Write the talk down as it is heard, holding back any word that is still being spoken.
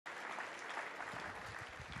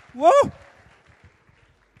Whoa!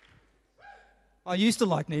 I used to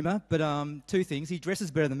like Nima, but two things. He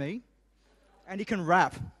dresses better than me, and he can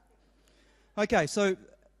rap. Okay, so I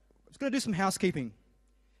was going to do some housekeeping.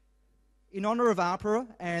 In honour of AHPRA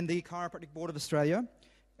and the Chiropractic Board of Australia,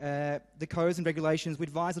 the codes and regulations, we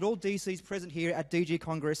advise that all DCs present here at DG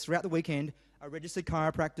Congress throughout the weekend are registered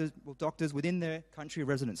chiropractors or doctors within their country of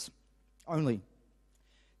residence only.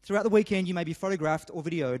 Throughout the weekend, you may be photographed or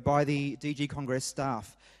videoed by the DG Congress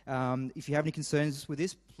staff. If you have any concerns with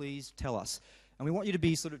this, please tell us. And we want you to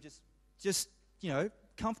be sort of just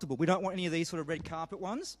comfortable. We don't want any of these sort of red carpet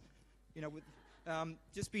ones.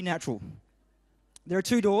 Just be natural. There are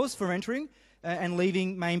 2 doors for entering and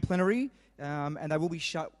leaving main plenary, and they will be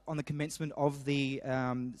shut on the commencement of the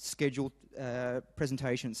scheduled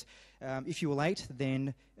presentations. If you are late,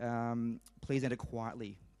 then please enter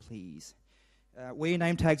quietly, please. Wear your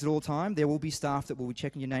name tags at all time. There will be staff that will be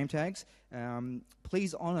checking your name tags.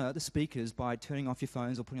 Please honour the speakers by turning off your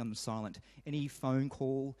phones or putting them on silent. Any phone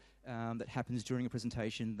call that happens during a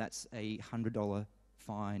presentation, that's a $100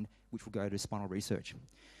 fine, which will go to Spinal Research.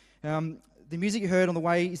 The music you heard on the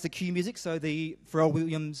way is the cue music, so the Pharrell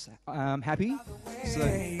Williams Happy.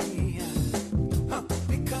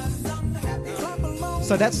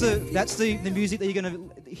 So that's the music that you're going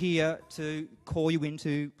to hear to call you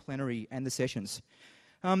into plenary and the sessions.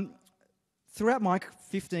 Throughout my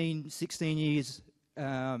 15, 16 years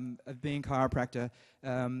of being a chiropractor,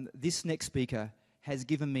 this next speaker has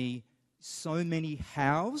given me so many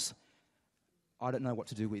hows, I don't know what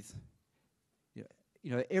to do with.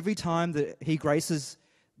 Every time that he graces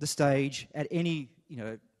the stage at any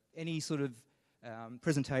sort of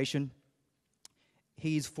presentation,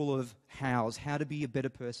 he's full of hows, how to be a better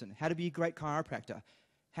person, how to be a great chiropractor,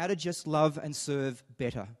 how to just love and serve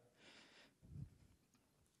better.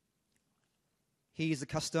 He is the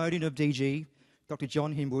custodian of DG, Dr.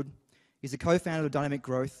 John Hinwood. He's the co-founder of Dynamic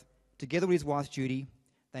Growth. Together with his wife, Judy,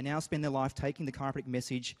 they now spend their life taking the chiropractic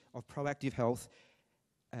message of proactive health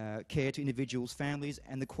care to individuals, families,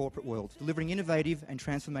 and the corporate world, delivering innovative and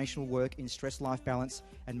transformational work in stress life balance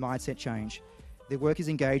and mindset change. Their work is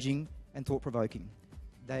engaging and thought-provoking.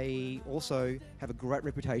 They also have a great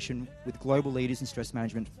reputation with global leaders in stress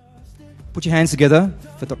management. Put your hands together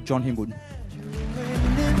for Dr. John Hinwood.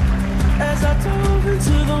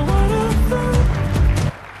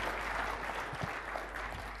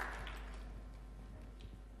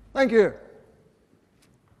 Thank you.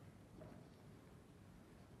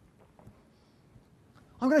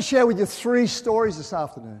 I'm going to share with you 3 stories this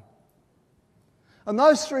afternoon. And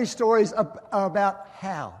those 3 stories are about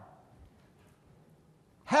how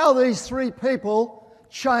these 3 people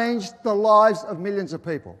changed the lives of millions of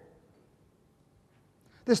people.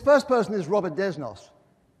 This first person is Robert Desnos.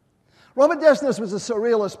 Robert Desnos was a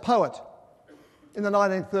surrealist poet in the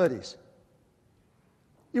 1930s.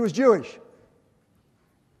 He was Jewish.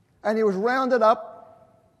 And he was rounded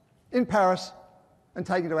up in Paris and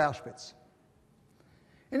taken to Auschwitz.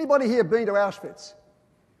 Anybody here been to Auschwitz?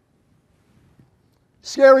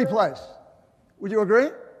 Scary place. Would you agree?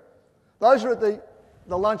 Those are at the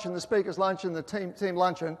luncheon, the speaker's luncheon, the team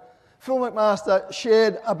luncheon. Phil McMaster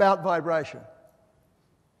shared about vibration.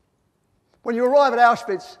 When you arrive at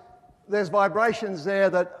Auschwitz, there's vibrations there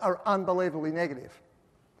that are unbelievably negative.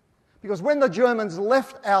 Because when the Germans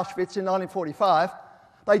left Auschwitz in 1945,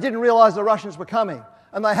 they didn't realise the Russians were coming,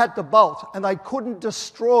 and they had to bolt, and they couldn't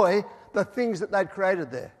destroy the things that they'd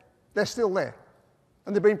created there. They're still there,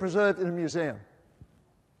 and they've been preserved in a museum.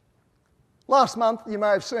 Last month, you may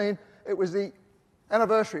have seen, it was the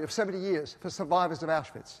anniversary of 70 years for survivors of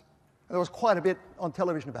Auschwitz. And there was quite a bit on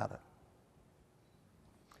television about it.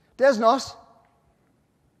 Desnos,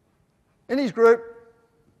 in his group,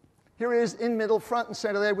 here he is in middle, front and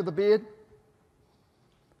centre there with the beard.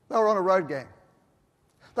 They were on a road gang.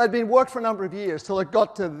 They'd been worked for a number of years till it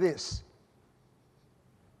got to this.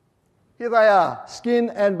 Here they are, skin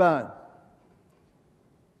and bone.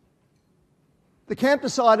 The camp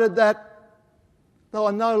decided that they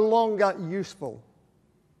were no longer useful.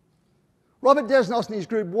 Robert Desnos and his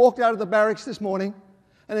group walked out of the barracks this morning,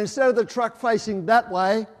 and instead of the truck facing that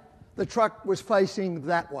way, the truck was facing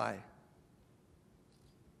that way.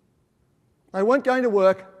 They weren't going to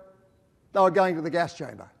work, they were going to the gas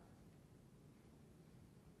chamber.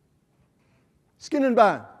 Skin and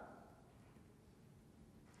bone.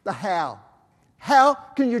 The how. How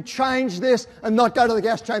can you change this and not go to the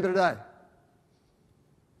gas chamber today?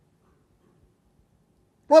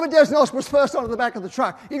 Robert Desnos was first onto the back of the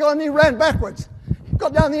truck. He got on and he ran backwards.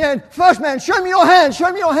 Got down the end. First man, show me your hand,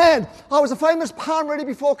 show me your hand. I was a famous palm reader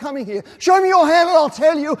before coming here. Show me your hand and I'll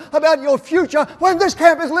tell you about your future when this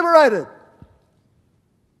camp is liberated.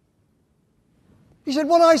 He said,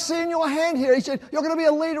 what I see in your hand here, he said, you're going to be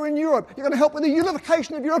a leader in Europe. You're going to help with the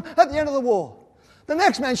unification of Europe at the end of the war. The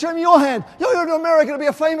next man, show me your hand. You're going to America to be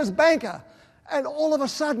a famous banker. And all of a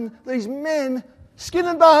sudden, these men, skin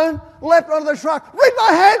and bone, leapt onto the truck. Read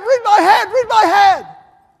my hand, read my hand, read my hand.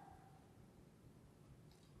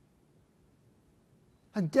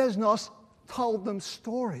 And Desnos told them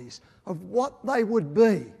stories of what they would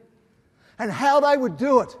be and how they would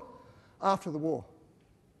do it after the war.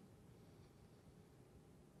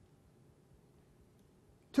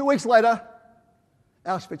 2 weeks later,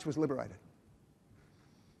 Auschwitz was liberated.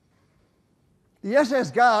 The SS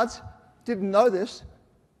guards didn't know this,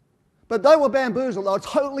 but they were bamboozled. They were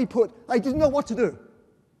totally they didn't know what to do.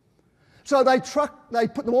 So they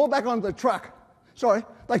put them all back onto the truck. Sorry,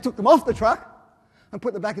 they took them off the truck and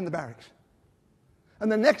put them back in the barracks. And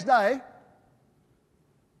the next day,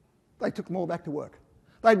 they took them all back to work.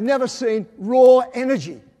 They'd never seen raw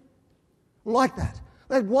energy like that.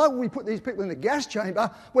 Why would we put these people in the gas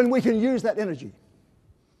chamber when we can use that energy?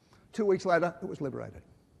 2 weeks later, it was liberated.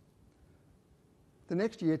 The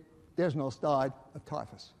next year, Desnos died of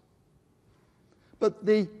typhus. But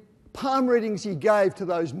the palm readings he gave to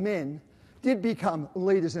those men did become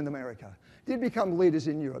leaders in America, did become leaders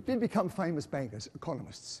in Europe, did become famous bankers,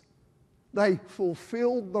 economists. They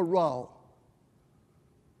fulfilled the role.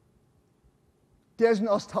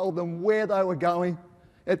 Desnos told them where they were going.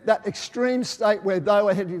 At that extreme state where they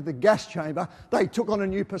were heading to the gas chamber, they took on a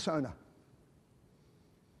new persona.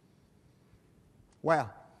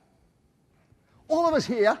 Wow. All of us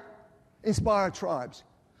here inspire tribes.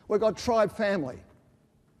 We've got tribe family.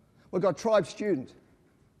 We've got tribe student.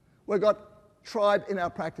 We've got tribe in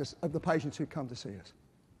our practice of the patients who come to see us.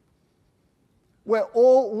 We're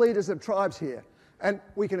all leaders of tribes here, and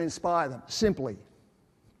we can inspire them simply.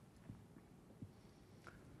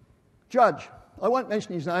 Judge. I won't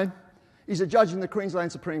mention his name. He's a judge in the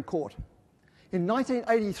Queensland Supreme Court. In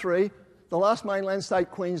 1983, the last mainland state,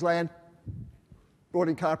 Queensland, brought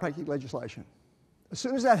in chiropractic legislation. As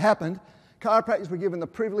soon as that happened, chiropractors were given the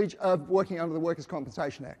privilege of working under the Workers'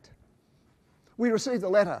 Compensation Act. We received a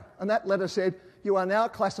letter, and that letter said, you are now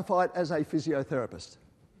classified as a physiotherapist.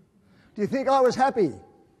 Do you think I was happy?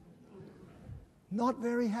 Not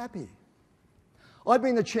very happy. I've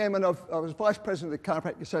been the chairman I was vice president of the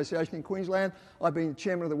Chiropractic Association in Queensland. I've been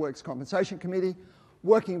chairman of the Workers' Compensation Committee,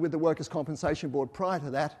 working with the Workers' Compensation Board prior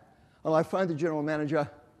to that. And I phoned the general manager,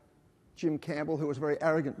 Jim Campbell, who was a very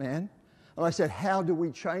arrogant man. And I said, how do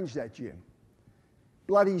we change that, Jim?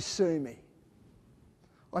 Bloody sue me.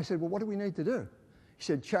 I said, well, what do we need to do? He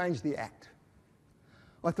said, change the act.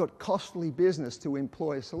 I thought, costly business to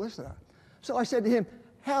employ a solicitor. So I said to him,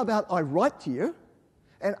 how about I write to you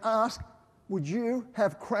and ask, would you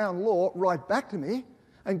have Crown Law write back to me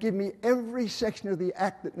and give me every section of the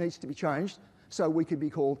Act that needs to be changed so we could be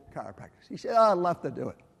called chiropractors? He said, I'd love to do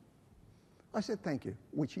it. I said, thank you,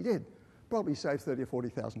 which he did. Probably saved $30,000 or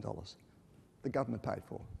 $40,000 the government paid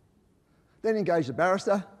for. Then engaged a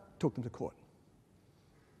barrister, took them to court.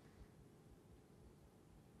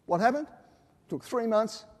 What happened? Took 3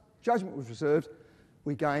 months, judgment was reserved,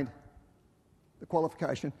 we gained the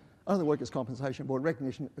qualification under the Workers' Compensation Board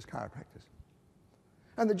recognition as chiropractors.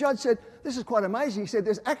 And the judge said, this is quite amazing. He said,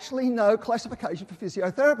 there's actually no classification for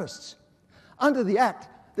physiotherapists. Under the Act,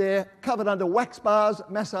 they're covered under wax bars,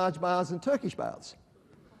 massage bars, and Turkish baths.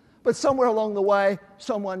 But somewhere along the way,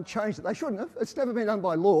 someone changed it. They shouldn't have. It's never been done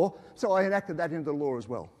by law, so I enacted that into the law as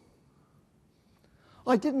well.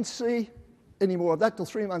 I didn't see any more of that till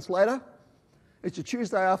 3 months later. It's a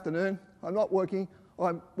Tuesday afternoon. I'm not working.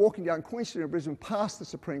 I'm walking down Queen Street in Brisbane past the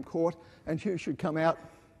Supreme Court, and who should come out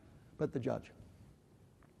but the judge?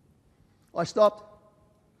 I stopped.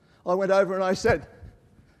 I went over and I said,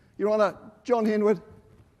 Your Honour, John Hinwood,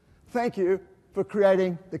 thank you for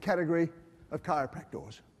creating the category of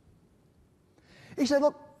chiropractors. He said,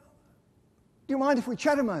 look, do you mind if we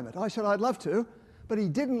chat a moment? I said, I'd love to, but he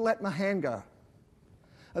didn't let my hand go.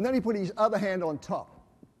 And then he put his other hand on top.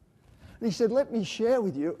 And he said, let me share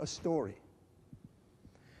with you a story.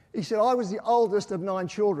 He said, I was the oldest of 9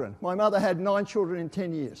 children. My mother had 9 children in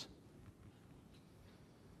 10 years.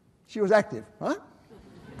 She was active, huh?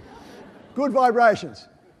 Good vibrations.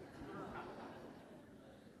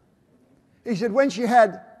 He said, when she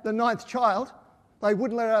had the 9th child, they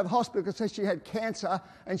wouldn't let her out of hospital because she had cancer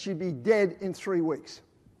and she'd be dead in 3 weeks.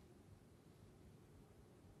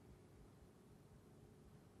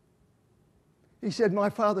 He said, my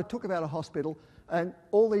father took her out of hospital and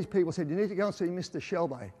all these people said, you need to go and see Mr.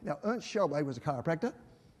 Shelby. Now, Ernst Shelby was a chiropractor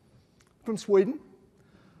from Sweden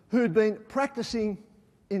who'd been practicing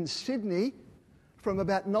in Sydney from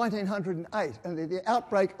about 1908. And at the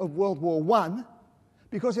outbreak of World War I,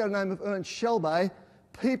 because he had the name of Ernst Schelbe,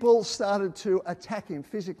 people started to attack him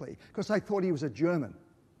physically because they thought he was a German.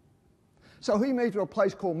 So he moved to a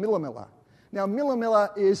place called Millimilla. Now,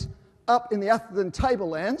 Millimilla is up in the Atherton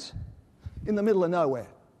Tablelands in the middle of nowhere.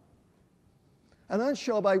 And Ernst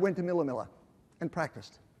Schelbe went to Millimilla and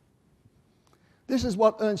practiced. This is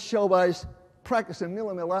what Ernst Schelbe's practice in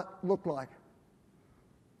Millimilla looked like.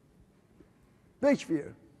 Beach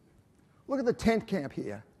view. Look at the tent camp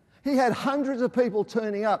here. He had hundreds of people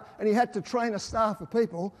turning up, and he had to train a staff of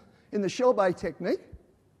people in the Schelbe technique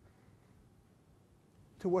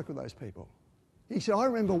to work with those people. He said, I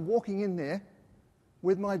remember walking in there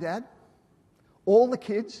with my dad, all the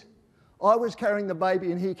kids. I was carrying the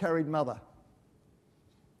baby and he carried mother.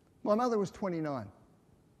 My mother was 29.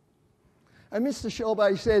 And Mr.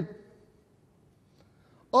 Schelbe said,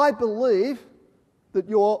 I believe that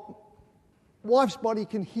your wife's body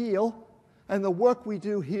can heal and the work we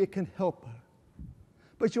do here can help her.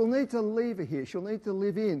 But you'll need to leave her here. She'll need to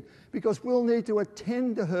live in because we'll need to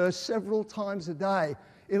attend to her several times a day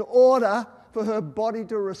in order for her body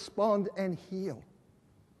to respond and heal.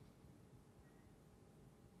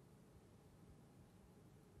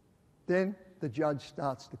 Then the judge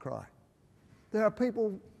starts to cry. There are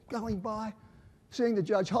people going by, seeing the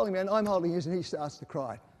judge holding me, and I'm holding his, and he starts to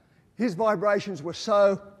cry. His vibrations were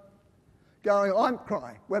so going, I'm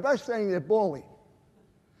crying. We're both standing there bawling.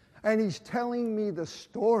 And he's telling me the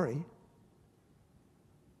story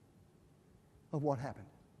of what happened.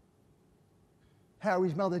 How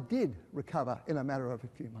his mother did recover in a matter of a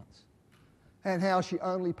few months. And how she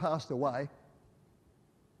only passed away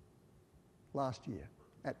last year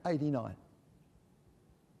at 89.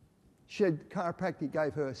 Chiropractic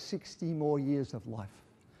gave her 60 more years of life.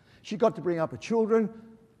 She got to bring up her children,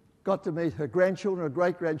 got to meet her grandchildren, her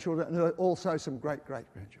great-grandchildren, and also some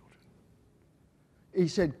great-great-grandchildren. He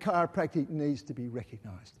said, chiropractic needs to be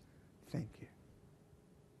recognised. Thank you.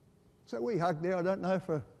 So we hugged there, I don't know,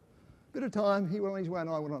 for a bit of time. He went on his way and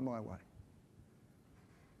I went on my way.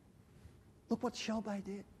 Look what Schelbe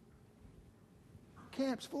did.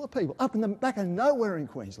 Camps full of people, up in the back of nowhere in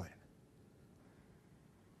Queensland.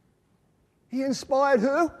 He inspired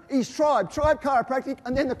who? His tribe chiropractic,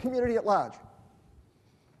 and then the community at large.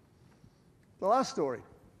 The last story.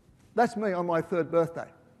 That's me on my 3rd birthday.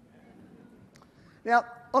 Now,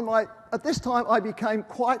 at this time, I became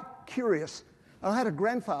quite curious. I had a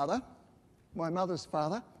grandfather, my mother's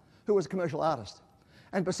father, who was a commercial artist.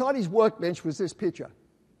 And beside his workbench was this picture.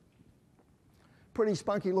 Pretty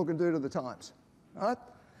spunky looking dude of the times. Right?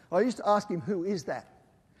 I used to ask him, who is that?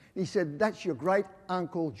 He said, that's your great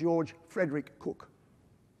uncle George Frederick Cook.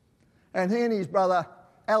 And he and his brother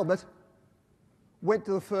Albert went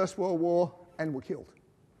to the First World War and were killed.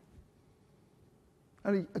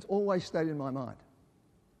 And it's always stayed in my mind.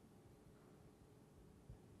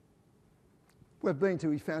 We've been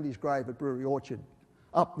to, he found his grave at Brewery Orchard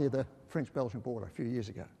up near the French-Belgian border a few years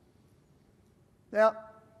ago. Now,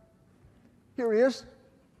 here he is.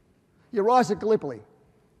 He arrives at Gallipoli.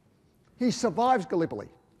 He survives Gallipoli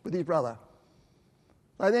with his brother.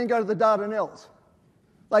 They then go to the Dardanelles.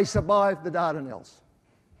 They survive the Dardanelles.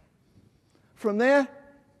 From there,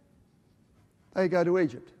 they go to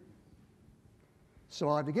Egypt.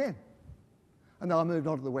 Survived again. And they moved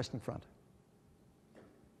on to the Western Front.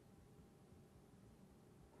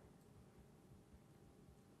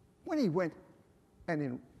 When he went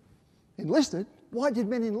and enlisted, why did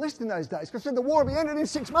men enlist in those days? Because the war would be ended in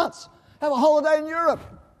 6 months. Have a holiday in Europe.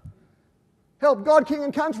 Help God, King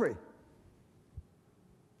and country.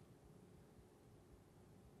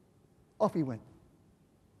 Off he went.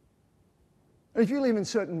 And if you live in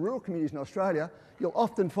certain rural communities in Australia, you'll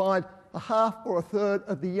often find a half or a third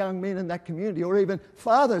of the young men in that community, or even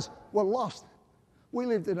fathers, were lost. We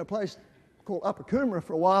lived in a place called Upper Coomera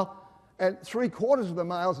for a while, and 3/4 of the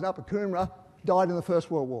males in Upper Coomera died in the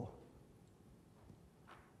First World War.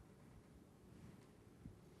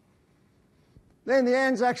 Then the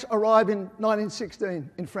Anzacs arrive in 1916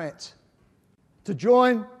 in France to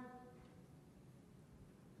join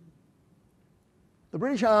the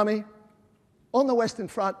British Army on the Western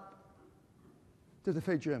Front to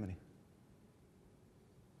defeat Germany.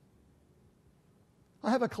 I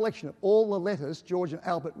have a collection of all the letters George and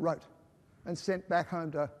Albert wrote and sent back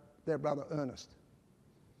home to their brother Ernest.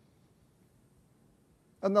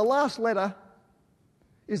 And the last letter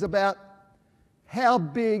is about how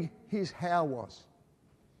big his how was.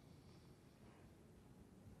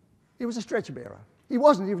 He was a stretcher bearer. He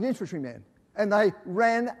wasn't, he was an infantryman. And they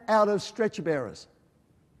ran out of stretcher bearers.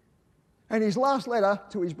 And his last letter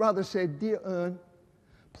to his brother said, "Dear Ern,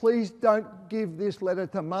 please don't give this letter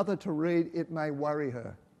to Mother to read, it may worry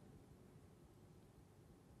her."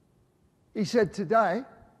 He said, today,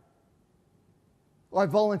 I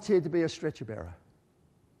volunteered to be a stretcher bearer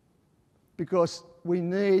because we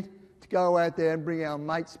need to go out there and bring our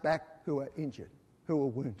mates back who are injured, who are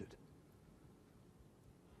wounded.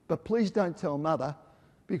 But please don't tell Mother,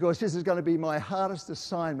 because this is going to be my hardest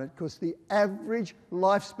assignment, because the average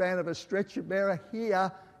lifespan of a stretcher bearer here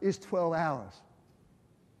is 12 hours.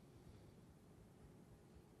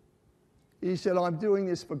 He said, I'm doing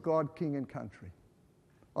this for God, King and country.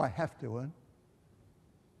 I have to earn.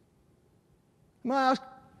 May I ask,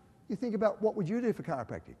 you think about what would you do for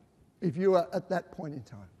chiropractic if you were at that point in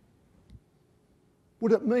time?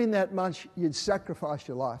 Would it mean that much you'd sacrifice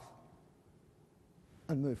your life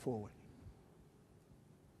and move forward?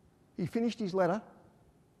 He finished his letter.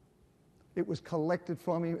 It was collected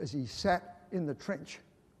from him as he sat in the trench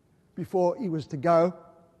before he was to go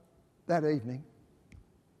that evening.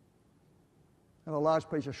 And a large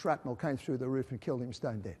piece of shrapnel came through the roof and killed him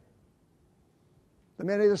stone dead. The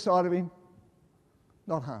men either side of him,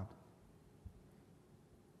 not harmed.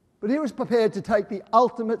 But he was prepared to take the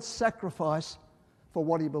ultimate sacrifice for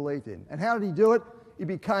what he believed in. And how did he do it? He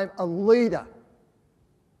became a leader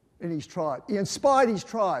in his tribe. He inspired his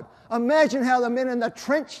tribe. Imagine how the men in the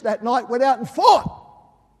trench that night went out and fought.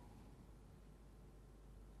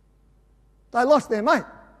 They lost their mate,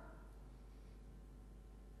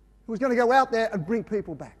 who was going to go out there and bring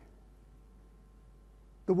people back,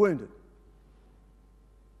 the wounded.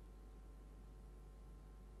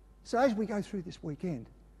 So as we go through this weekend,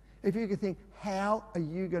 if you could think, how are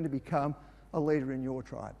you going to become a leader in your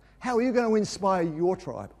tribe? How are you going to inspire your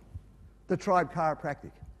tribe, the tribe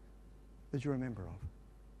chiropractic that you're a member of?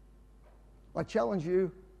 I challenge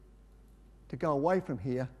you to go away from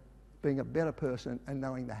here being a better person and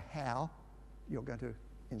knowing the how you're going to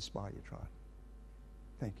inspire your tribe.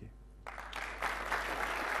 Thank you.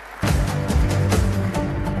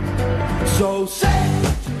 So say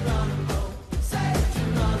Geronimo, say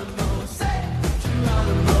Geronimo, say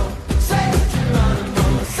Geronimo, say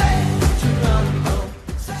Geronimo, say Geronimo.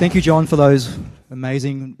 Thank you, John, for those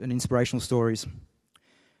amazing and inspirational stories.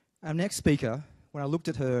 Our next speaker, when I looked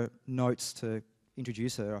at her notes to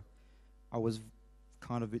introduce her, I was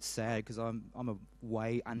kind of a bit sad because I'm a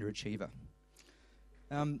way underachiever.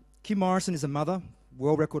 Kim Morrison is a mother,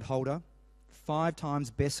 world record holder, 5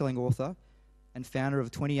 times best-selling author, and founder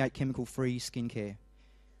of 28 chemical-free skincare.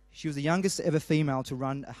 She was the youngest ever female to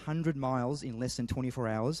run 100 miles in less than 24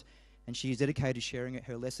 hours, and she is dedicated to sharing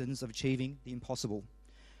her lessons of achieving the impossible,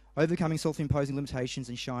 overcoming self-imposing limitations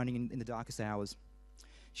and shining in the darkest hours.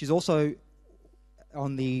 She's also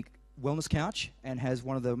on the Wellness Couch and has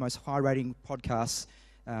one of the most high-rating podcasts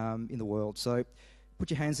in the world. So put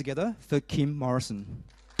your hands together for Kim Morrison.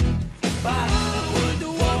 But I would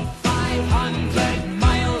walk 500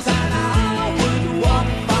 miles and I would walk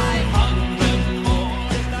 500 more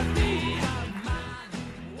if I be a man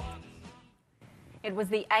who walks. It was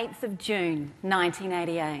the 8th of June,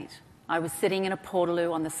 1988. I was sitting in a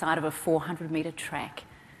portaloo on the side of a 400-metre track.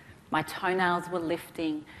 My toenails were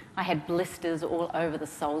lifting. I had blisters all over the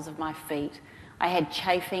soles of my feet. I had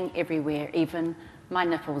chafing everywhere. Even my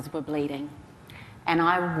nipples were bleeding. And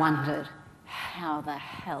I wondered, how the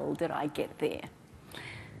hell did I get there?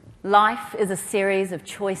 Life is a series of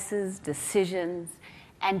choices, decisions,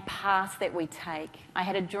 and paths that we take. I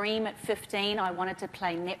had a dream at 15. I wanted to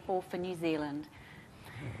play netball for New Zealand.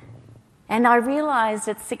 And I realised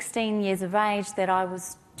at 16 years of age that I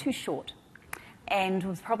was too short and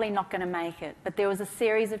was probably not going to make it. But there was a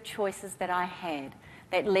series of choices that I had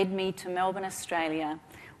that led me to Melbourne, Australia,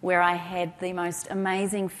 where I had the most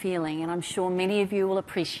amazing feeling, and I'm sure many of you will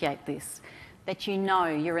appreciate this, that you know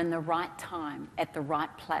you're in the right time at the right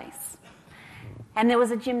place. And there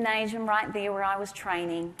was a gymnasium right there where I was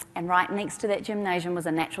training, and right next to that gymnasium was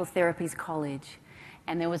a natural therapies college.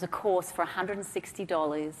 And there was a course for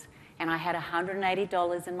 $160, and I had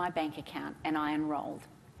 $180 in my bank account, and I enrolled.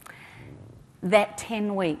 That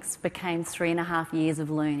 10 weeks became 3.5 years of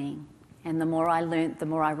learning, and the more I learnt, the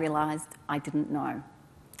more I realised I didn't know.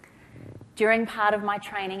 During part of my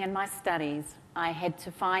training and my studies, I had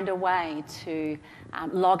to find a way to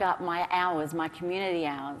log up my hours, my community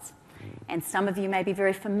hours. And some of you may be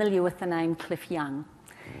very familiar with the name Cliff Young.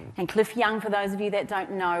 And Cliff Young, for those of you that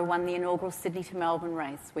don't know, won the inaugural Sydney to Melbourne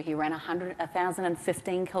race, where he ran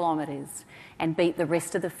 1,015 kilometres and beat the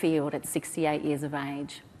rest of the field at 68 years of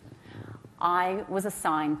age. I was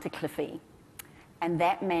assigned to Cliffy, and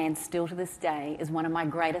that man, still to this day, is one of my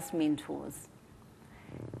greatest mentors.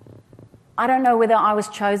 I don't know whether I was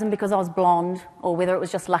chosen because I was blonde or whether it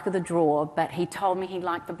was just luck of the draw, but he told me he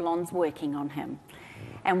liked the blondes working on him.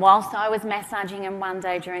 And whilst I was massaging him one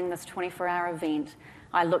day during this 24-hour event,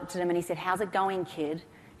 I looked at him and he said, "How's it going, kid?"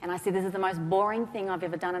 And I said, "This is the most boring thing I've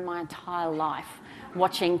ever done in my entire life,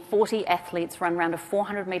 watching 40 athletes run around a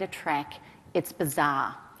 400-metre track. It's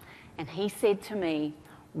bizarre." And he said to me,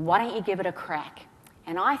 "Why don't you give it a crack?"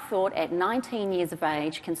 And I thought at 19 years of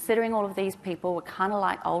age, considering all of these people were kind of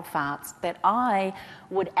like old farts, that I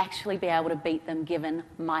would actually be able to beat them given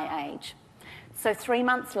my age. So 3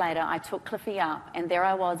 months later, I took Cliffy up, and there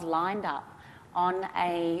I was lined up on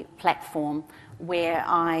a platform where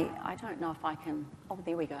I don't know if I can, oh,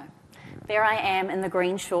 there we go. There I am in the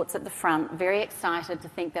green shorts at the front, very excited to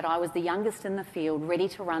think that I was the youngest in the field, ready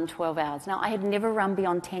to run 12 hours. Now, I had never run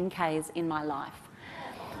beyond 10Ks in my life.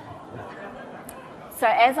 So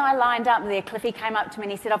as I lined up there, Cliffy came up to me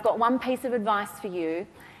and he said, "I've got one piece of advice for you."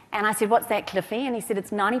 And I said, "What's that, Cliffy?" And he said,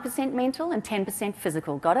 "It's 90% mental and 10%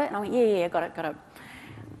 physical. Got it?" And I went, yeah, got it.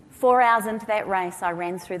 4 hours into that race, I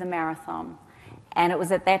ran through the marathon. And it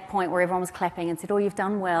was at that point where everyone was clapping and said, "Oh, you've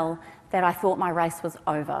done well," that I thought my race was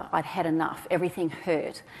over. I'd had enough. Everything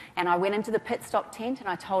hurt. And I went into the pit stop tent and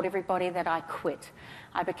I told everybody that I quit.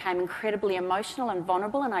 I became incredibly emotional and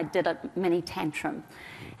vulnerable, and I did a mini tantrum.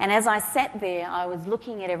 And as I sat there, I was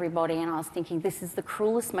looking at everybody and I was thinking, this is the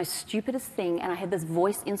cruelest, most stupidest thing. And I had this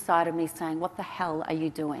voice inside of me saying, "What the hell are you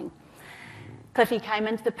doing?" Cliffy came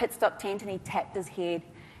into the pit stop tent and he tapped his head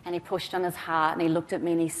and he pushed on his heart and he looked at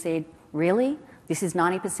me and he said, "Really? This is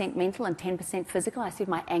 90% mental and 10% physical?" I said,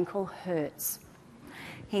 "My ankle hurts."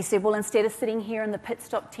 He said, "Well, instead of sitting here in the pit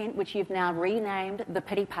stop tent, which you've now renamed the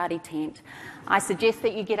pity party tent, I suggest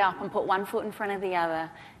that you get up and put one foot in front of the other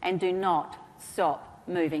and do not stop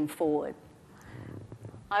moving forward."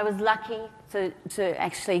 I was lucky to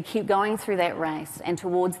actually keep going through that race, and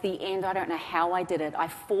towards the end, I don't know how I did it. I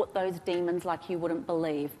fought those demons like you wouldn't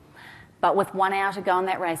believe. But with 1 hour to go in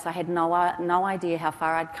that race, I had no idea how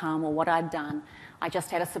far I'd come or what I'd done. I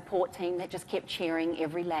just had a support team that just kept cheering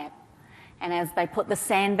every lap. And as they put the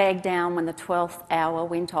sandbag down when the 12th hour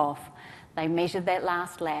went off, they measured that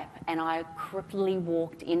last lap, and I cripplingly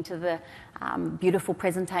walked into the beautiful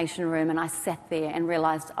presentation room, and I sat there and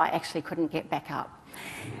realised I actually couldn't get back up.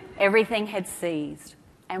 Everything had seized.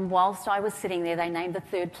 And whilst I was sitting there, they named the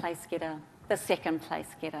 3rd place getter, the 2nd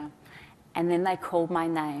place getter. And then they called my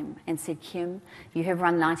name and said, "Kim, you have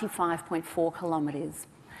run 95.4 kilometres."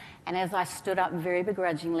 And as I stood up very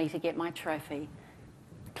begrudgingly to get my trophy,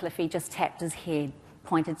 Cliffy just tapped his head,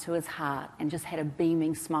 pointed to his heart, and just had a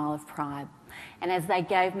beaming smile of pride. And as they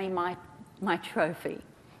gave me my trophy,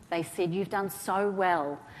 they said, "You've done so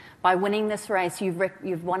well. By winning this race,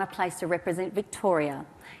 you've won a place to represent Victoria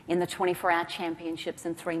in the 24-hour championships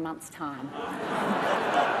in 3 months' time."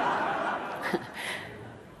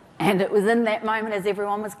 And it was in that moment, as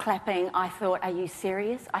everyone was clapping, I thought, "Are you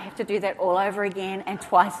serious? I have to do that all over again and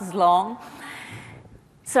twice as long?"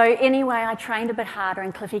 So anyway, I trained a bit harder,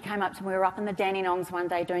 and Cliffy came up to me. We were up in the Dandenongs one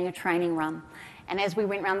day doing a training run. And as we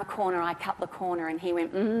went round the corner, I cut the corner, and he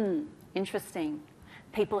went, "Interesting.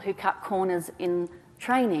 People who cut corners in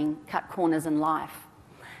training cut corners in life.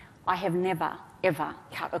 I have never, ever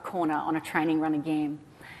cut a corner on a training run again."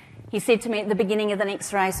 He said to me at the beginning of the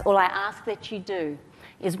next race, "All I ask that you do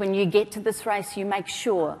is when you get to this race, you make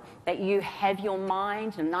sure that you have your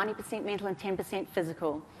mind, 90% mental and 10%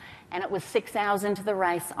 physical." And it was 6 hours into the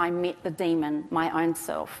race, I met the demon, my own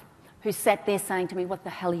self, who sat there saying to me, "What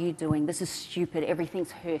the hell are you doing? This is stupid.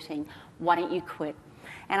 Everything's hurting. Why don't you quit?"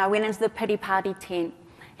 And I went into the pity party tent,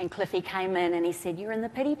 and Cliffy came in and he said, "You're in the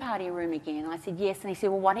pity party room again?" And I said, "Yes." And he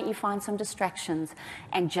said, "Well, why don't you find some distractions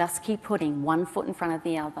and just keep putting one foot in front of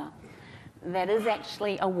the other?" That is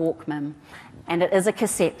actually a Walkman, and it is a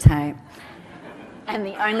cassette tape. And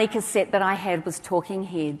the only cassette that I had was Talking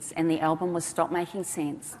Heads, and the album was Stop Making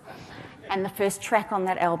Sense. And the first track on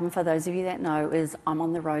that album, for those of you that know, is I'm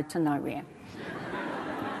on the Road to Nowhere.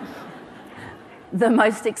 The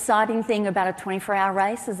most exciting thing about a 24-hour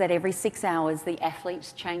race is that every 6 hours the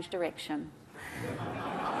athletes change direction.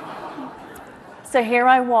 So here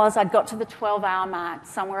I was, I'd got to the 12-hour mark,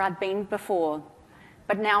 somewhere I'd been before,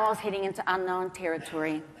 but now I was heading into unknown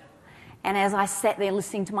territory. And as I sat there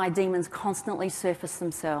listening to my demons constantly surface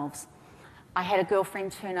themselves, I had a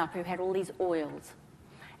girlfriend turn up who had all these oils,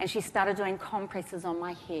 and she started doing compresses on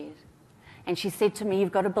my head. And she said to me,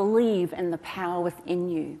 "You've got to believe in the power within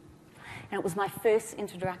you." And it was my first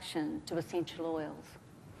introduction to essential oils.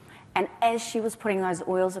 And as she was putting those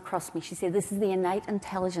oils across me, she said, "This is the innate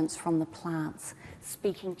intelligence from the plants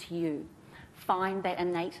speaking to you. Find that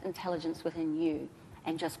innate intelligence within you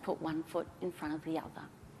and just put one foot in front of the other."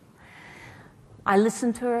 I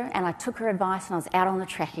listened to her and I took her advice, and I was out on the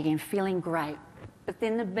track again, feeling great. But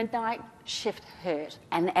then the midnight shift hurt,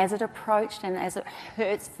 and as it approached and as it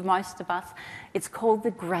hurts for most of us, it's called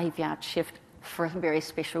the graveyard shift for a very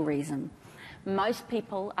special reason. Most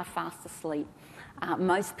people are fast asleep.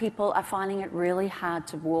 Most people are finding it really hard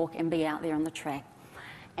to walk and be out there on the track.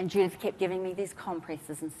 And Judith kept giving me these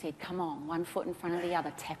compresses and said, come on, one foot in front of the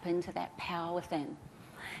other, tap into that power within.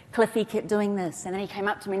 Cliffy kept doing this, and then he came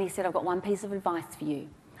up to me and he said, I've got one piece of advice for you.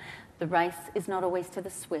 The race is not always to the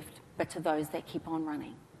swift, but to those that keep on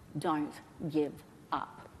running. Don't give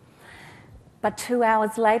up. But 2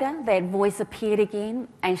 hours later, that voice appeared again,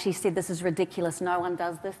 and she said, this is ridiculous, no one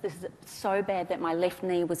does this. This is so bad that my left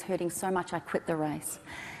knee was hurting so much I quit the race.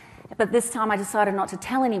 But this time I decided not to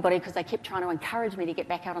tell anybody because they kept trying to encourage me to get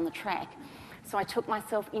back out on the track. So I took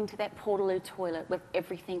myself into that Portaloo toilet with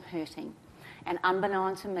everything hurting. And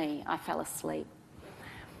unbeknown to me, I fell asleep.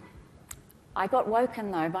 I got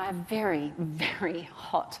woken, though, by a very, very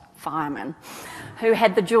hot fireman who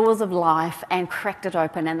had the jaws of life and cracked it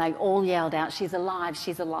open, and they all yelled out, she's alive,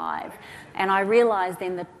 she's alive. And I realised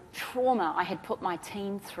then the trauma I had put my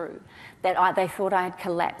team through, that they thought I had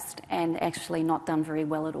collapsed and actually not done very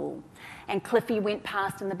well at all. And Cliffy went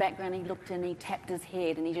past in the background, he looked and he tapped his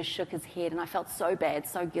head and he just shook his head, and I felt so bad,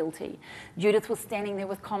 so guilty. Judith was standing there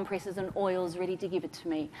with compresses and oils ready to give it to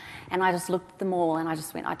me, and I just looked at them all and I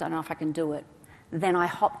just went, I don't know if I can do it. Then I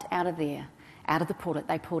hopped out of there, out of the toilet.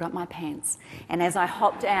 They pulled up my pants, and as I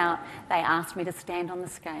hopped out, they asked me to stand on the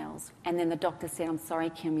scales, and then the doctor said, I'm sorry,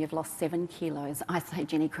 Kim, you've lost 7 kilos. I say,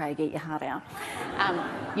 Jenny Craig, eat your heart out.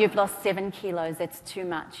 You've lost 7 kilos, that's too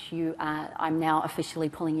much. I'm now officially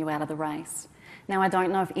pulling you out of the race. Now, I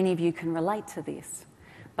don't know if any of you can relate to this,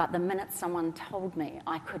 but the minute someone told me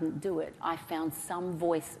I couldn't do it, I found some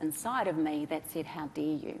voice inside of me that said, how dare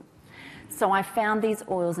you? So I found these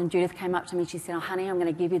oils, and Judith came up to me and she said, oh, honey, I'm going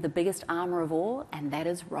to give you the biggest armour of all, and that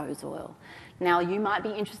is rose oil. Now, you might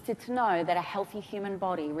be interested to know that a healthy human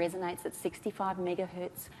body resonates at 65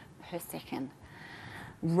 megahertz per second.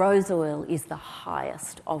 Rose oil is the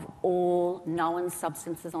highest of all known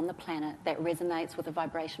substances on the planet that resonates with a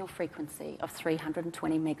vibrational frequency of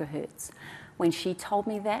 320 megahertz. When she told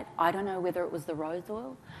me that, I don't know whether it was the rose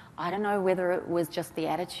oil, I don't know whether it was just the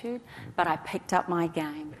attitude, but I picked up my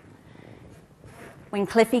game. When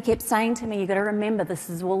Cliffy kept saying to me, you've got to remember, this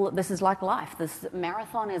is like life. This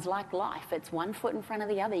marathon is like life. It's one foot in front of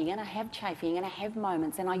the other. You're going to have chafing, you're going to have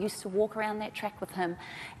moments. And I used to walk around that track with him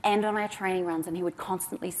and on our training runs, and he would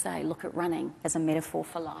constantly say, look at running as a metaphor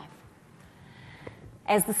for life.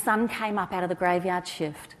 As the sun came up out of the graveyard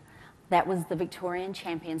shift, that was the Victorian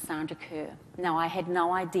champion, Sandra Kerr. Now, I had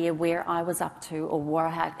no idea where I was up to or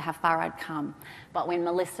how far I'd come. But when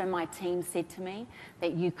Melissa, my team, said to me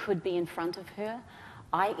that you could be in front of her,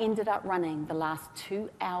 I ended up running the last 2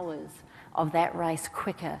 hours of that race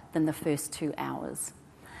quicker than the first 2 hours.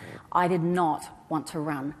 I did not want to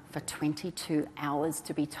run for 22 hours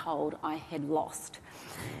to be told I had lost.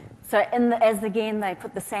 So as again, they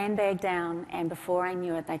put the sandbag down, and before I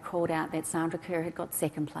knew it, they called out that Sandra Kerr had got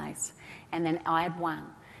second place, and then I had won,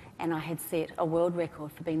 and I had set a world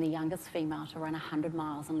record for being the youngest female to run 100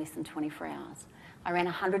 miles in less than 24 hours. I ran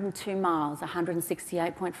 102 miles,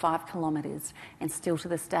 168.5 kilometres, and still to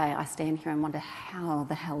this day I stand here and wonder, how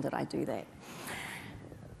the hell did I do that?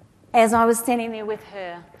 As I was standing there with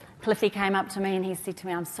her, Cliffy came up to me and he said to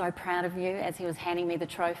me, I'm so proud of you, as he was handing me the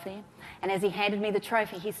trophy. And as he handed me the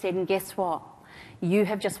trophy, he said, and guess what? You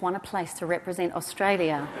have just won a place to represent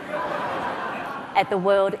Australia at the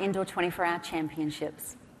World Indoor 24-Hour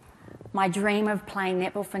Championships. My dream of playing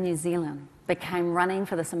netball for New Zealand became running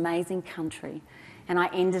for this amazing country, and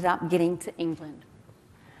I ended up getting to England.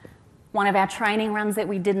 One of our training runs that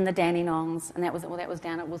we did in the Dandenongs, and that was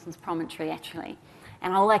down at Wilson's Promontory, actually.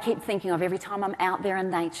 And all I keep thinking of every time I'm out there in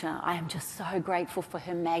nature, I am just so grateful for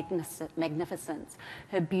her magnificence,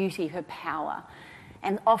 her beauty, her power.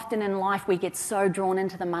 And often in life we get so drawn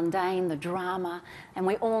into the mundane, the drama, and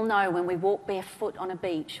we all know when we walk barefoot on a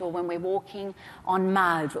beach, or when we're walking on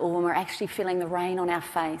mud, or when we're actually feeling the rain on our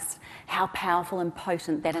face, how powerful and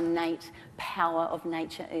potent that innate power of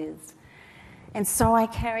nature is. And so I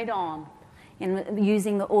carried on. In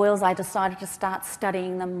using the oils, I decided to start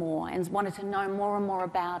studying them more and wanted to know more and more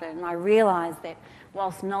about it. And I realised that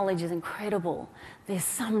whilst knowledge is incredible,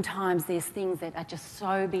 sometimes there's things that are just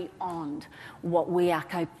so beyond what we are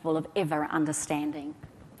capable of ever understanding.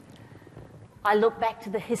 I looked back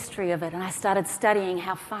to the history of it and I started studying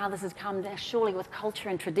how far this has come. Surely with culture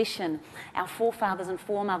and tradition, our forefathers and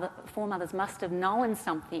foremothers must have known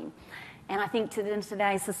something. And I think in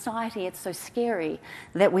today's society, it's so scary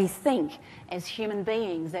that we think as human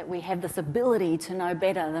beings that we have this ability to know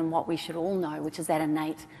better than what we should all know, which is that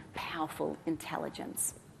innate, powerful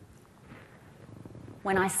intelligence.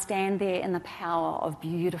 When I stand there in the power of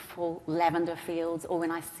beautiful lavender fields, or when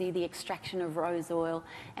I see the extraction of rose oil,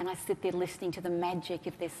 and I sit there listening to the magic,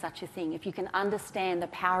 if there's such a thing, if you can understand the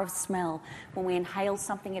power of smell, when we inhale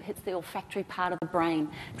something, it hits the olfactory part of the brain,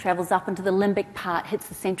 travels up into the limbic part, hits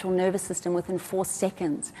the central nervous system within 4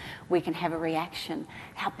 seconds, we can have a reaction.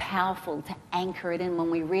 How powerful to anchor it in when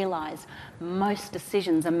we realise most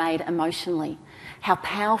decisions are made emotionally. How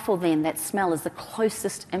powerful then that smell is the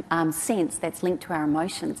closest sense that's linked to our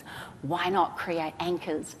emotions. Why not create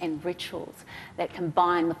anchors and rituals that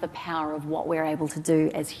combine with the power of what we're able to do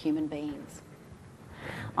as human beings?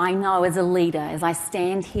 I know as a leader, as I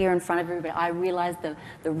stand here in front of everybody, I realise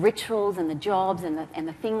the rituals and the jobs and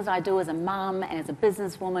the things I do as a mum and as a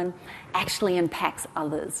businesswoman actually impacts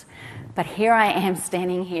others. But here I am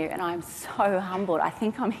standing here and I'm so humbled. I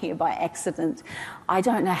think I'm here by accident. I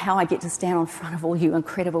don't know how I get to stand in front of all you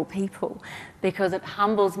incredible people, because it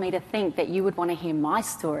humbles me to think that you would want to hear my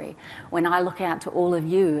story when I look out to all of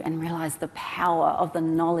you and realise the power of the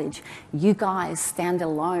knowledge. You guys stand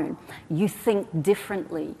alone. You think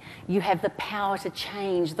differently. You have the power to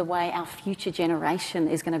change the way our future generation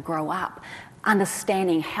is going to grow up,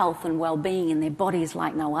 understanding health and well-being in their bodies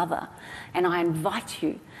like no other. And I invite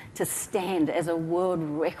you to stand as a world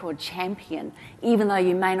record champion, even though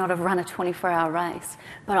you may not have run a 24-hour race,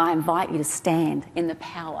 but I invite you to stand in the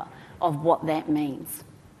power of what that means.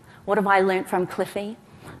 What have I learnt from Cliffy?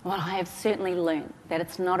 Well, I have certainly learnt that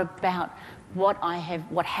it's not about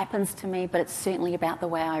what happens to me, but it's certainly about the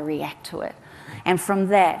way I react to it. And from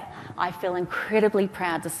that, I feel incredibly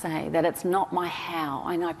proud to say that it's not my how.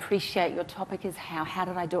 And I appreciate your topic is how. How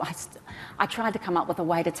did I do it? I tried to come up with a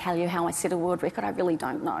way to tell you how I set a world record. I really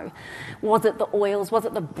don't know. Was it the oils? Was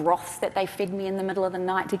it the broths that they fed me in the middle of the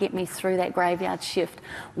night to get me through that graveyard shift?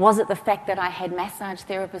 Was it the fact that I had massage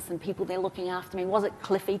therapists and people there looking after me? Was it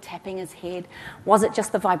Cliffy tapping his head? Was it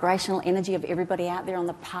just the vibrational energy of everybody out there on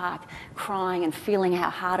the park crying and feeling how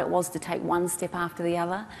hard it was to take one step after the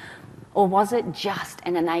other? Or was it just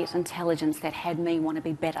an innate intelligence that had me want to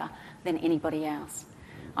be better than anybody else?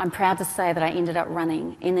 I'm proud to say that I ended up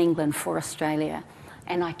running in England for Australia,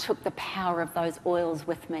 and I took the power of those oils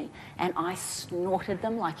with me and I snorted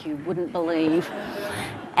them like you wouldn't believe.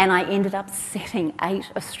 And I ended up setting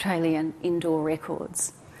 8 Australian indoor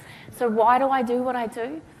records. So why do I do what I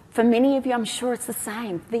do? For many of you, I'm sure it's the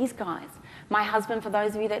same. These guys. My husband, for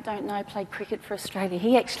those of you that don't know, played cricket for Australia.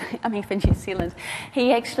 For New Zealand.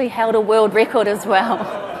 He actually held a world record as well.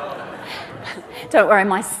 Don't worry,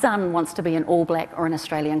 my son wants to be an All Black or an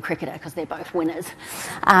Australian cricketer because they're both winners.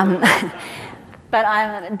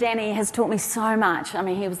 But Danny has taught me so much. I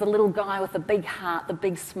mean, he was the little guy with the big heart, the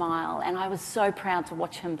big smile, and I was so proud to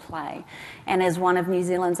watch him play. And as one of New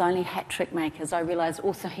Zealand's only hat-trick makers, I realised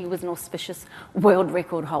also he was an auspicious world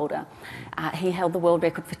record holder. He held the world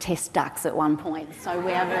record for test ducks at one point, so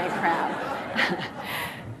we are very proud.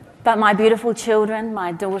 But my beautiful children,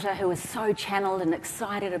 my daughter who is so channeled and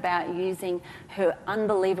excited about using her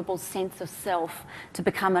unbelievable sense of self to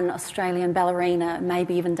become an Australian ballerina,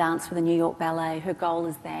 maybe even dance for the New York Ballet, her goal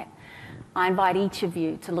is that. I invite each of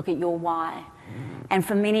you to look at your why. And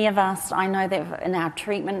for many of us, I know that in our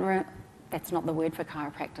treatment room, that's not the word for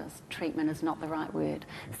chiropractors. Treatment is not the right word.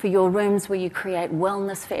 For your rooms where you create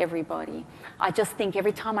wellness for everybody. I just think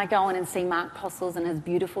every time I go in and see Mark Postles and his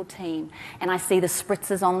beautiful team, and I see the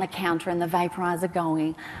spritzers on the counter and the vaporizer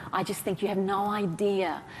going, I just think you have no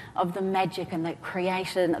idea of the magic and the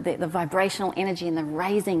creation, the vibrational energy and the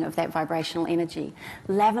raising of that vibrational energy.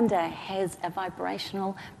 Lavender has a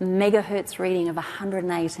vibrational megahertz reading of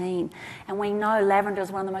 118. And we know lavender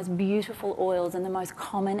is one of the most beautiful oils and the most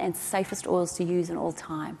common and safest oils to use in all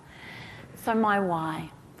time. So my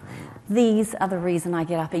why. These are the reason I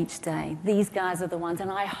get up each day. These guys are the ones,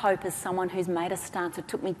 and I hope as someone who's made a stance, it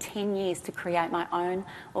took me 10 years to create my own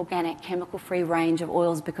organic, chemical-free range of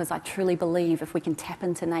oils, because I truly believe if we can tap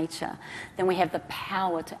into nature, then we have the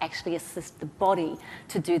power to actually assist the body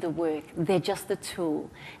to do the work. They're just the tool.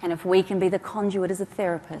 And if we can be the conduit as a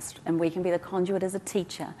therapist, and we can be the conduit as a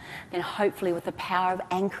teacher, then hopefully with the power of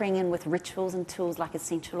anchoring in with rituals and tools like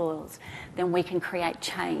essential oils, then we can create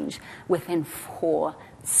change within 4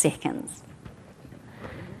 seconds.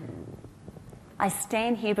 I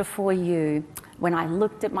stand here before you when I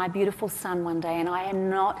looked at my beautiful son one day, and I am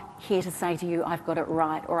not here to say to you, I've got it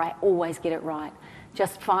right, or I always get it right.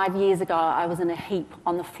 Just 5 years ago, I was in a heap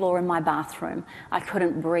on the floor in my bathroom. I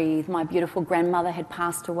couldn't breathe. My beautiful grandmother had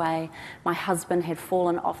passed away. My husband had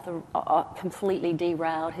fallen off completely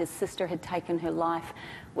derailed. His sister had taken her life.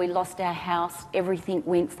 We lost our house. Everything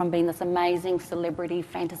went from being this amazing celebrity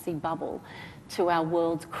fantasy bubble to our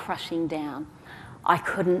worlds crushing down. I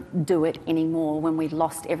couldn't do it anymore when we'd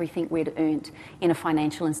lost everything we'd earned in a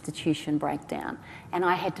financial institution breakdown. And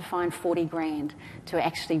I had to find 40 grand to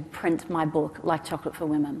actually print my book, Like Chocolate for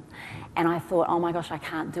Women. And I thought, oh my gosh, I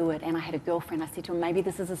can't do it. And I had a girlfriend. I said to her, maybe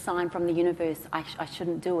this is a sign from the universe. I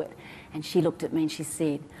shouldn't do it. And she looked at me and she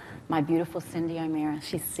said, my beautiful Cindy O'Meara,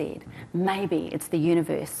 she said, maybe it's the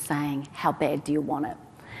universe saying, how bad do you want it?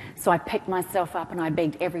 So I picked myself up and I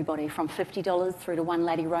begged everybody from $50 through to one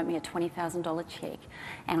lady wrote me a $20,000 cheque.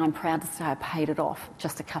 And I'm proud to say I paid it off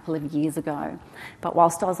just a couple of years ago. But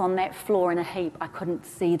whilst I was on that floor in a heap, I couldn't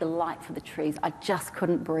see the light for the trees. I just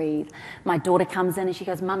couldn't breathe. My daughter comes in and she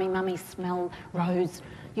goes, Mummy, smell rose.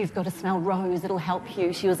 You've got to smell rose, it'll help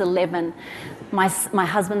you. She was 11. My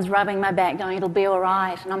husband's rubbing my back going, it'll be all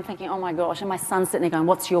right. And I'm thinking, oh my gosh. And my son's sitting there going,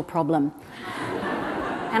 what's your problem?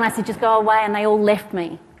 And I said, just go away. And they all left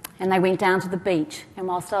me. And they went down to the beach. And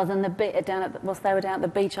whilst I was whilst they were down at the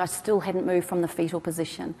beach, I still hadn't moved from the fetal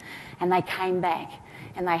position. And they came back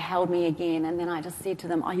and they held me again. And then I just said to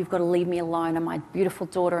them, oh, you've got to leave me alone. And my beautiful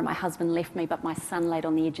daughter and my husband left me, but my son laid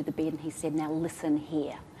on the edge of the bed and he said, now listen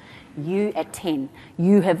here. You at 10,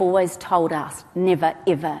 you have always told us never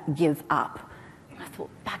ever give up. And I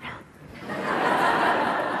thought, bugger.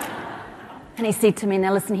 And he said to me,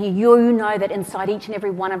 now listen here, you know that inside each and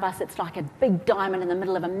every one of us, it's like a big diamond in the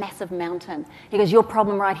middle of a massive mountain. He goes, your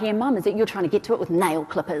problem right here, Mum, is that you're trying to get to it with nail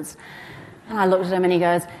clippers. And I looked at him and he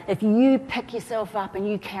goes, if you pick yourself up and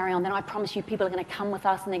you carry on, then I promise you people are going to come with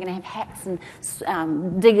us and they're going to have hacks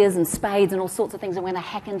and diggers and spades and all sorts of things and we're going to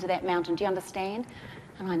hack into that mountain. Do you understand?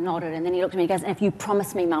 And I nodded, and then he looked at me and goes, if you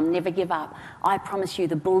promise me, Mum, never give up, I promise you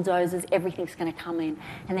the bulldozers, everything's going to come in,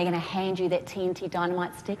 and they're going to hand you that TNT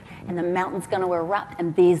dynamite stick, and the mountain's going to erupt,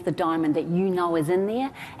 and there's the diamond that you know is in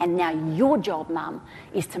there, and now your job, Mum,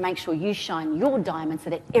 is to make sure you shine your diamond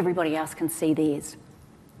so that everybody else can see theirs.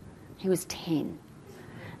 He was 10.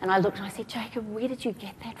 And I looked and I said, Jacob, where did you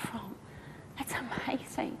get that from? That's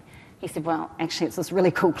amazing. He said, well, actually, it's this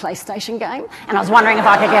really cool PlayStation game, and I was wondering if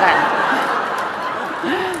I could get it.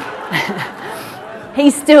 He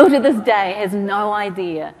still to this day has no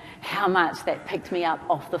idea how much that picked me up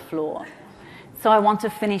off the floor. So I want to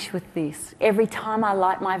finish with this. Every time I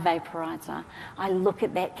light my vaporizer, I look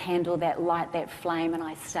at that candle, that light, that flame, and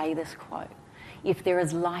I say this quote. If there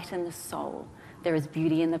is light in the soul, there is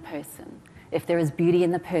beauty in the person. If there is beauty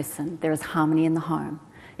in the person, there is harmony in the home.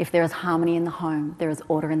 If there is harmony in the home, there is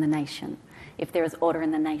order in the nation. If there is order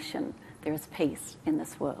in the nation, there is peace in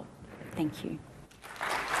this world. Thank you.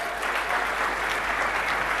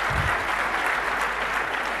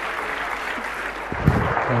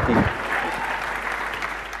 Thank you.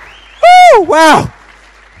 Woo! Wow!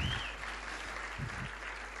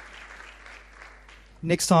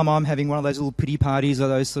 Next time I'm having one of those little pity parties or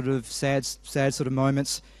those sort of sad sort of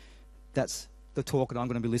moments, that's the talk that I'm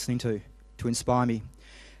going to be listening to inspire me.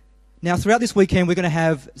 Now, throughout this weekend, we're going to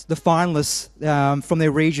have the finalists from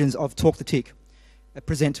their regions of Talk the Tick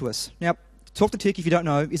present to us. Now, Talk the Tick, if you don't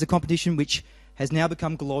know, is a competition which has now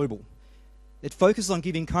become global. It focuses on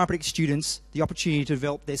giving chiropractic students the opportunity to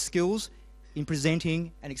develop their skills in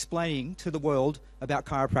presenting and explaining to the world about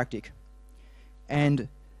chiropractic. And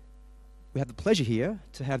we have the pleasure here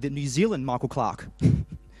to have the New Zealand Michael Clark.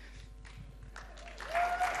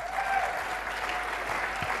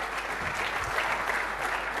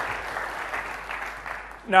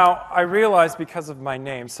 Now, I realize because of my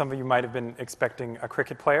name, some of you might have been expecting a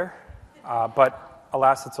cricket player, but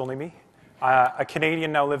alas, it's only me. A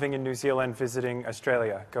Canadian now living in New Zealand, visiting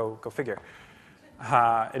Australia. Go figure.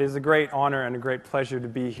 It is a great honor and a great pleasure to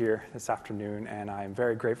be here this afternoon, and I am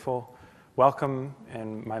very grateful. Welcome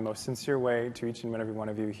in my most sincere way to each and every one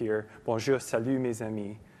of you here. Bonjour, salut mes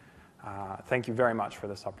amis. Thank you very much for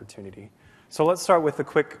this opportunity. So let's start with a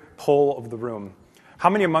quick poll of the room. How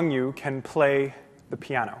many among you can play the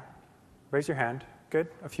piano? Raise your hand. Good,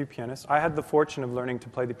 a few pianists. I had the fortune of learning to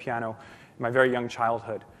play the piano in my very young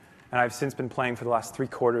childhood, and I've since been playing for the last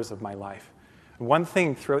 3/4 of my life. And one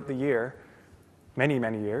thing throughout the year, many,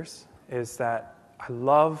 many years, is that I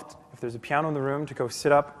loved, if there's a piano in the room, to go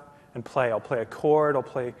sit up and play. I'll play a chord, I'll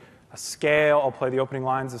play a scale, I'll play the opening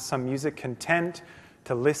lines of some music, content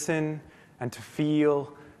to listen and to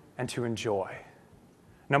feel and to enjoy.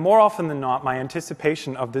 Now, more often than not, my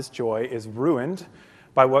anticipation of this joy is ruined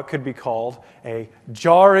by what could be called a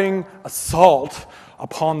jarring assault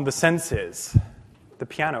upon the senses. the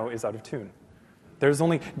piano is out of tune. There's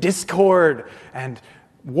only discord and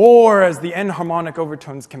war as the enharmonic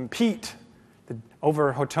overtones compete. The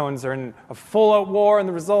overtones are in a full-out war, and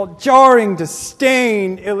the result, jarring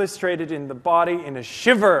disdain, illustrated in the body in a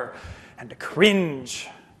shiver and a cringe.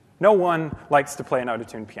 No one likes to play an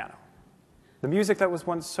out-of-tune piano. The music that was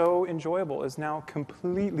once so enjoyable is now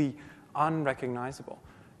completely unrecognizable.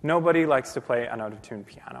 Nobody likes to play an out-of-tune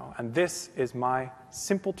piano, and this is my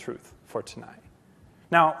simple truth for tonight.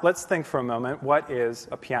 Now, let's think for a moment, what is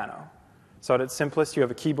a piano? So at its simplest, you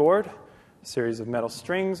have a keyboard, a series of metal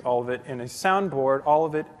strings, all of it in a soundboard, all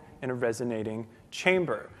of it in a resonating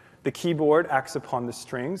chamber. The keyboard acts upon the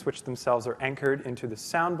strings, which themselves are anchored into the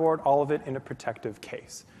soundboard, all of it in a protective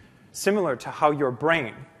case. Similar to how your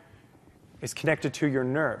brain is connected to your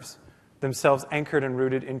nerves, themselves anchored and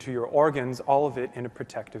rooted into your organs, all of it in a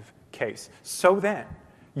protective case. So then,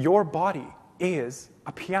 your body is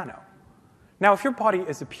a piano. Now, if your body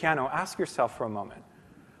is a piano, ask yourself for a moment,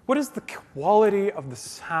 what is the quality of the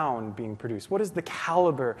sound being produced? What is the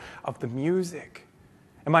caliber of the music?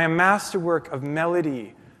 Am I a masterwork of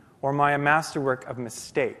melody, or am I a masterwork of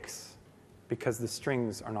mistakes because the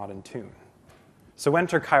strings are not in tune? So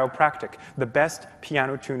enter chiropractic, the best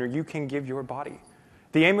piano tuner you can give your body.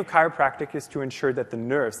 The aim of chiropractic is to ensure that the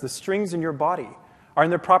nerves, the strings in your body, are in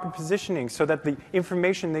their proper positioning so that the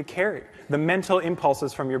information they carry, the mental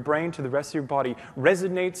impulses from your brain to the rest of your body,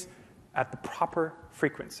 resonates at the proper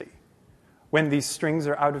frequency. When these strings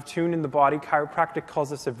are out of tune in the body, chiropractic calls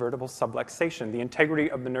this a vertebral subluxation. The integrity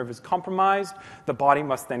of the nerve is compromised. The body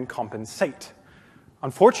must then compensate.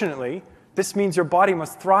 Unfortunately, this means your body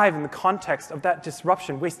must thrive in the context of that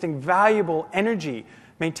disruption, wasting valuable energy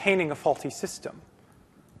maintaining a faulty system.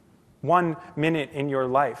 1 minute in your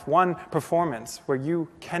life, one performance where you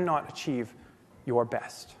cannot achieve your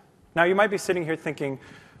best. Now, you might be sitting here thinking,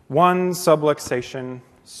 one subluxation,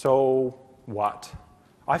 so what?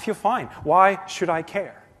 I feel fine. Why should I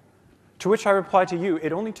care? To which I reply to you,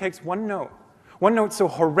 it only takes one note so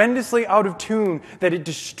horrendously out of tune that it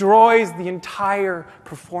destroys the entire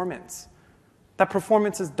performance. That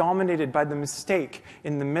performance is dominated by the mistake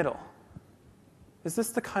in the middle. Is this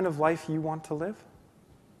the kind of life you want to live?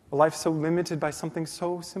 A life so limited by something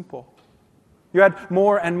so simple. You add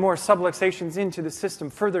more and more subluxations into the system,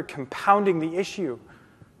 further compounding the issue,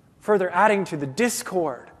 further adding to the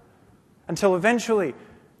discord, until eventually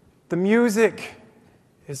the music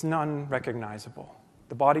is non-recognizable.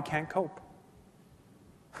 The body can't cope.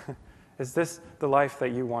 Is this the life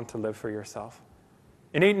that you want to live for yourself?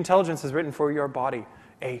 Innate intelligence has written for your body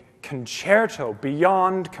a concerto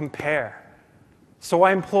beyond compare. So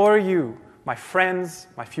I implore you, my friends,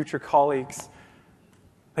 my future colleagues,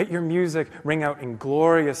 let your music ring out in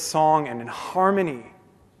glorious song and in harmony.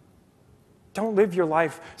 Don't live your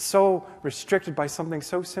life so restricted by something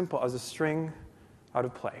so simple as a string out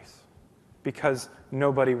of place, because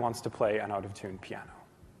nobody wants to play an out-of-tune piano.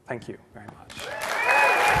 Thank you very much.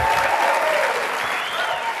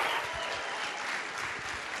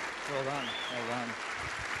 Well done. Well done.